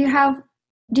 do you have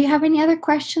any other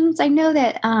questions? I know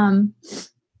that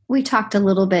we talked a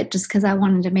little bit just because I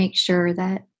wanted to make sure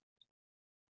that,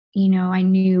 I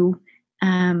knew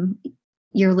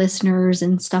your listeners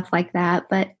and stuff like that.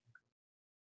 But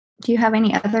do you have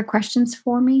any other questions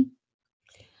for me?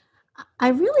 I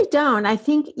really don't. I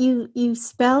think you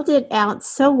spelled it out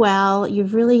so well.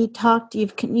 You've really talked.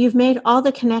 You've made all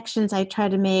the connections I try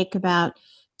to make about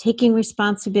taking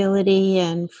responsibility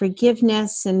and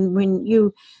forgiveness. And when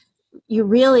you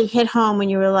really hit home when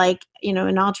you were like,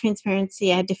 in all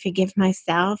transparency, I had to forgive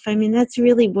myself. I mean, that's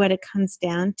really what it comes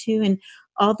down to. And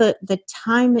all the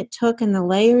time it took and the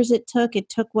layers it took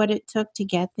what it took to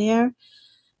get there.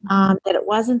 That it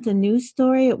wasn't a new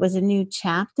story. It was a new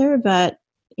chapter, but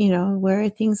where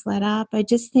things led up. I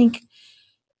just think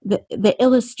the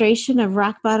illustration of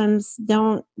rock bottoms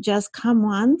don't just come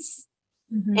once.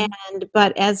 Mm-hmm.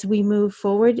 But as we move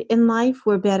forward in life,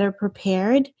 we're better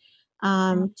prepared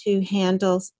to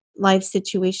handle life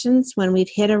situations when we've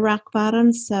hit a rock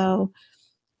bottom. So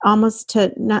almost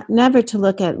to never to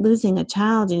look at losing a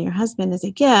child and your husband as a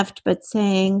gift, but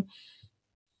saying,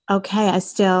 okay, I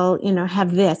still,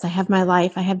 have this. I have my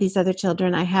life. I have these other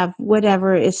children. I have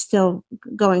whatever is still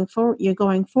going forward. You're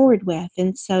going forward with,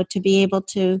 and so to be able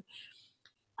to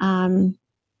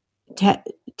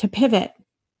pivot,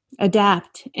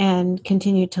 adapt, and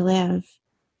continue to live.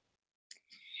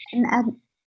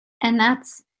 And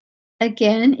that's,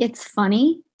 again, it's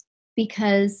funny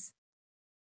because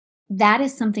that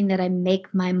is something that I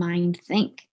make my mind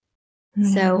think.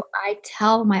 Mm-hmm. So I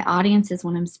tell my audiences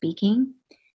when I'm speaking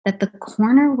that the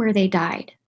corner where they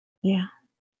died,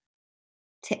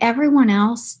 to everyone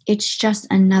else, it's just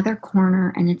another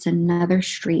corner and it's another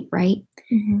street, right?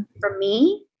 Mm-hmm. For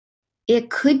me, it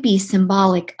could be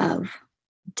symbolic of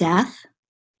death,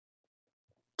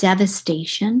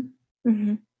 devastation,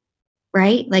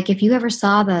 right? Like if you ever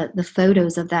saw the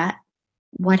photos of that,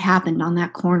 what happened on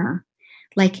that corner,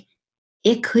 like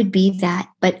it could be that,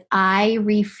 but I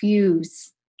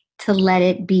refuse to let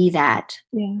it be that.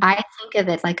 Yeah. I think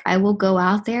of it like I will go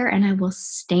out there and I will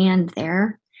stand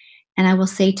there and I will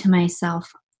say to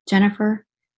myself, Jennifer,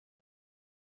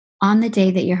 on the day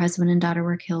that your husband and daughter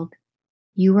were killed,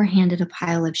 you were handed a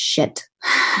pile of shit.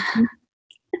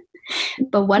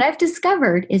 But what I've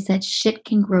discovered is that shit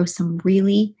can grow some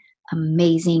really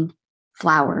amazing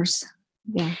flowers.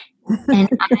 Yeah. And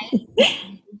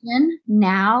imagine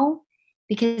now,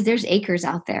 because there's acres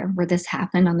out there where this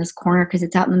happened on this corner because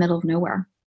it's out in the middle of nowhere.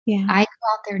 Yeah. I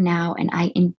go out there now and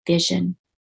I envision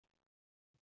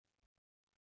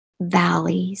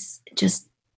valleys, just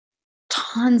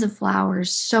tons of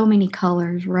flowers, so many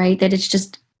colors, right? That it's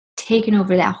just taken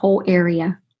over that whole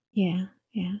area. Yeah.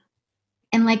 Yeah.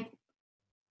 And like,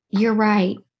 you're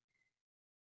right.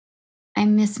 I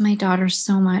miss my daughter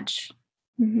so much.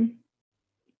 Mm-hmm.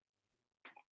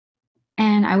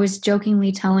 And I was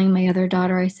jokingly telling my other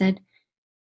daughter, I said,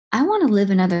 I want to live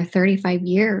another 35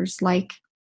 years. Like,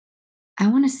 I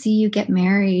want to see you get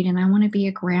married and I want to be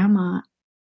a grandma.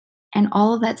 And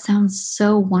all of that sounds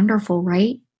so wonderful,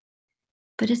 right?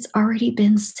 But it's already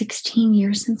been 16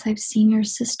 years since I've seen your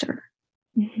sister.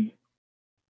 Mm-hmm.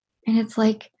 And it's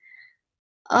like,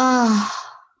 oh,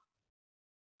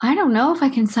 I don't know if I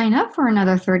can sign up for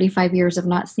another 35 years of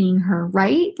not seeing her,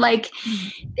 right? Like,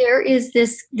 there is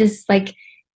this like,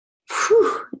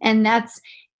 whew, and that's,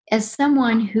 as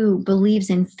someone who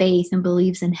believes in faith and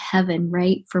believes in heaven,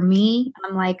 right? For me,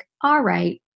 I'm like, all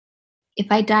right, if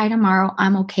I die tomorrow,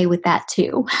 I'm okay with that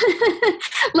too.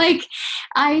 Like,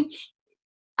 I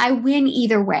win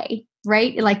either way,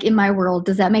 right? Like, in my world,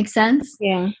 does that make sense?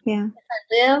 Yeah. Yeah. If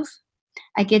I live,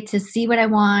 I get to see what I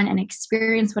want and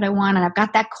experience what I want. And I've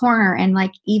got that corner. And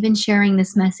like, even sharing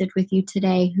this message with you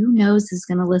today, who knows who's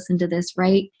going to listen to this,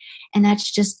 right? And that's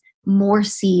just more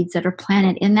seeds that are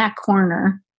planted in that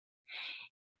corner.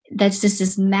 That's just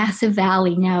this massive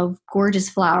valley now of gorgeous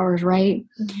flowers, right?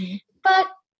 Mm-hmm. But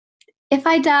if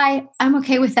I die, I'm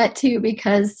okay with that too,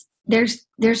 because there's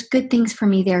good things for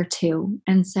me there too.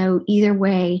 And so either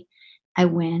way, I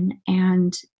win.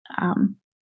 And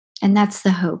that's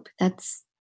the hope.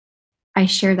 I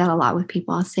share that a lot with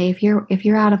people. I'll say, if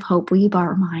you're out of hope, will you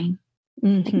borrow mine?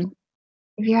 Mm-hmm. Like,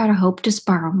 if you're out of hope, just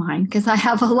borrow mine, because I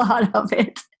have a lot of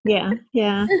it. Yeah.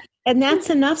 Yeah. And that's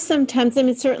enough sometimes. I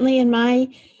mean, certainly in my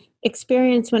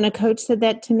experience, when a coach said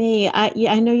that to me,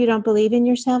 I know you don't believe in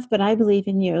yourself, but I believe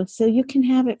in you. So you can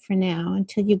have it for now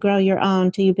until you grow your own,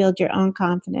 until you build your own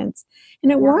confidence.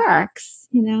 And it works,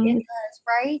 It does,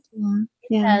 right? Yeah. It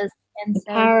Yeah. does. And The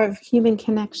so, power of human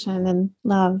connection and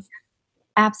love.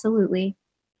 absolutely.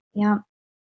 Yeah.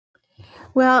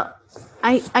 Well,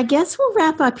 I guess we'll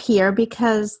wrap up here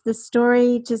because the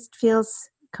story just feels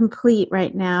complete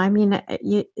right now. I mean,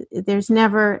 there's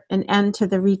never an end to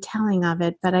the retelling of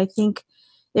it, but I think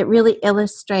it really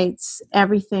illustrates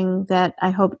everything that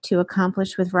I hope to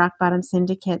accomplish with Rock Bottom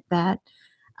Syndicate, that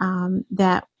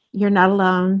that you're not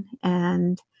alone,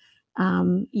 and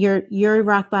your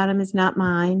rock bottom is not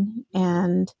mine,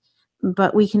 and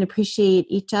but we can appreciate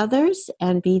each other's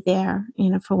and be there,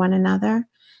 for one another.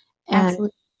 And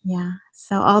Absolutely. yeah,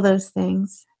 so all those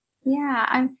things.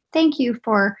 Yeah. Thank you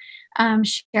for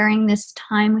sharing this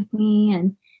time with me.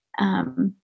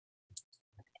 And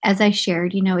as I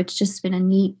shared, it's just been a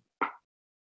neat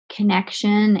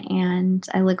connection, and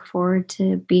I look forward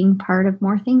to being part of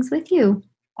more things with you.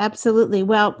 Absolutely.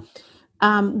 Well,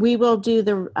 we will do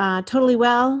the Totally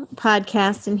Well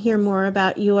podcast and hear more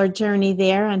about your journey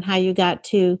there and how you got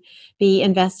to be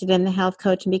invested in the health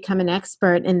coach and become an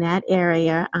expert in that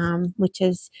area, which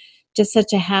is just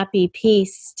such a happy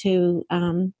piece to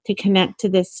connect to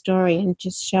this story and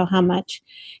just show how much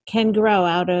can grow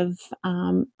out of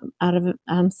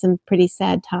some pretty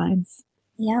sad times.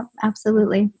 Yep,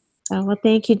 absolutely. So, well,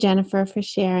 thank you, Jennifer, for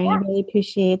sharing. Yeah. I really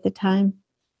appreciate the time.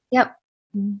 Yep.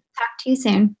 Mm. Talk to you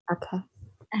soon. Okay.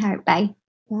 All right. Bye.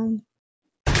 Bye.